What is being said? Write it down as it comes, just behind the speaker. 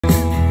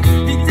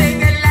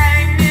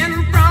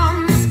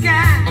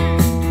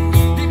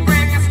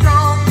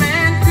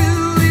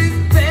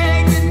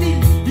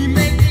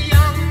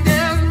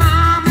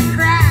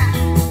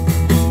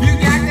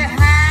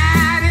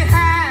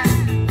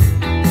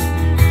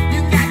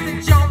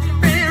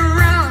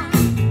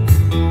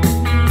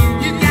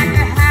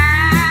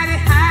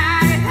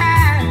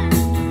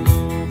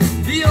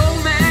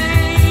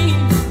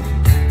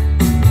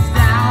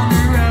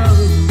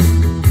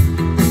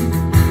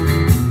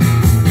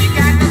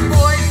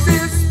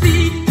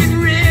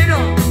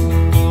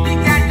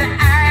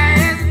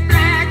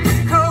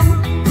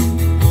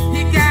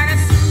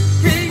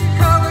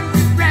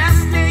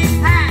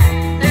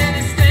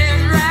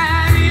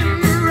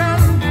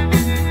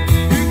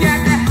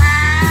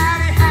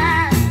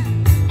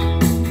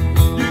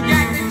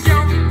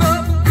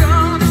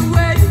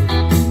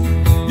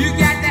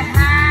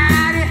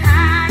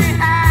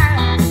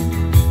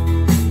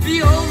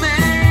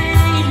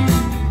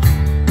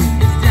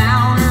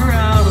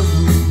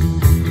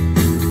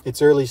It's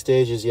early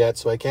stages yet,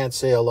 so I can't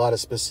say a lot of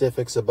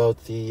specifics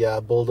about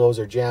the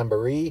Bulldozer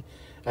Jamboree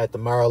at the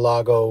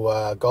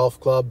Mar-a-Lago Golf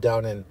Club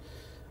down in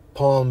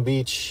Palm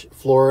Beach,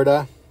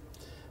 Florida.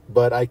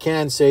 But I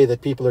can say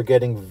that people are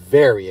getting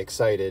very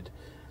excited.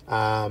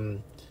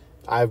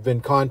 I've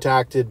been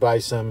contacted by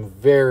some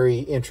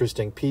very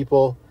interesting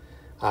people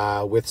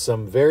with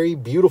some very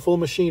beautiful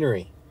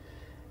machinery.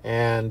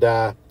 And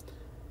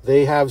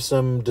they have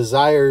some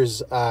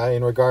desires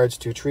in regards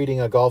to treating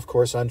a golf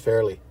course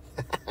unfairly.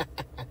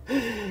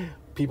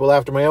 People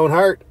after my own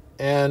heart.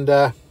 And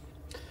I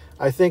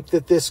think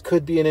that this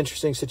could be an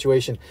interesting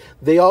situation.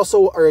 They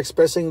also are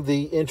expressing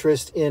the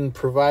interest in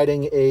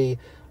providing a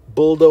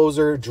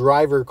bulldozer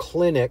driver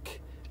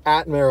clinic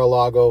at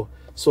Mar-a-Lago.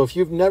 So if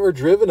you've never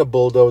driven a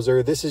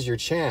bulldozer, this is your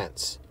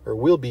chance, or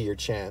will be your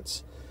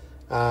chance.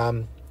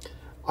 I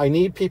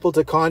need people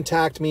to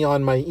contact me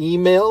on my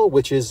email,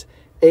 which is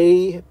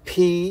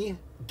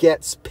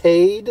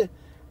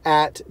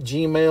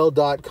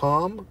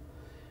apgetspaid@gmail.com.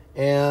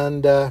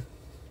 And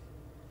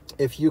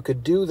if you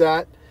could do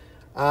that,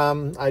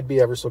 I'd be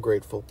ever so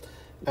grateful.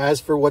 As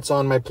for what's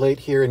on my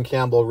plate here in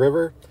Campbell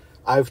River,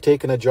 I've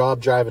taken a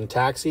job driving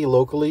taxi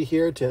locally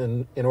here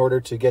in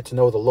order to get to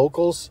know the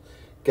locals,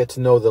 get to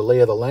know the lay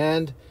of the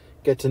land,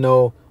 get to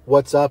know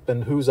what's up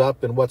and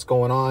what's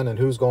going on and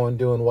who's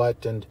doing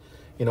what, and,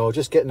 you know,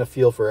 just getting a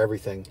feel for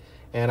everything.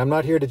 And I'm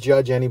not here to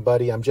judge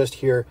anybody. I'm just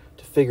here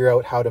to figure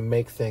out how to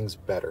make things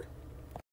better.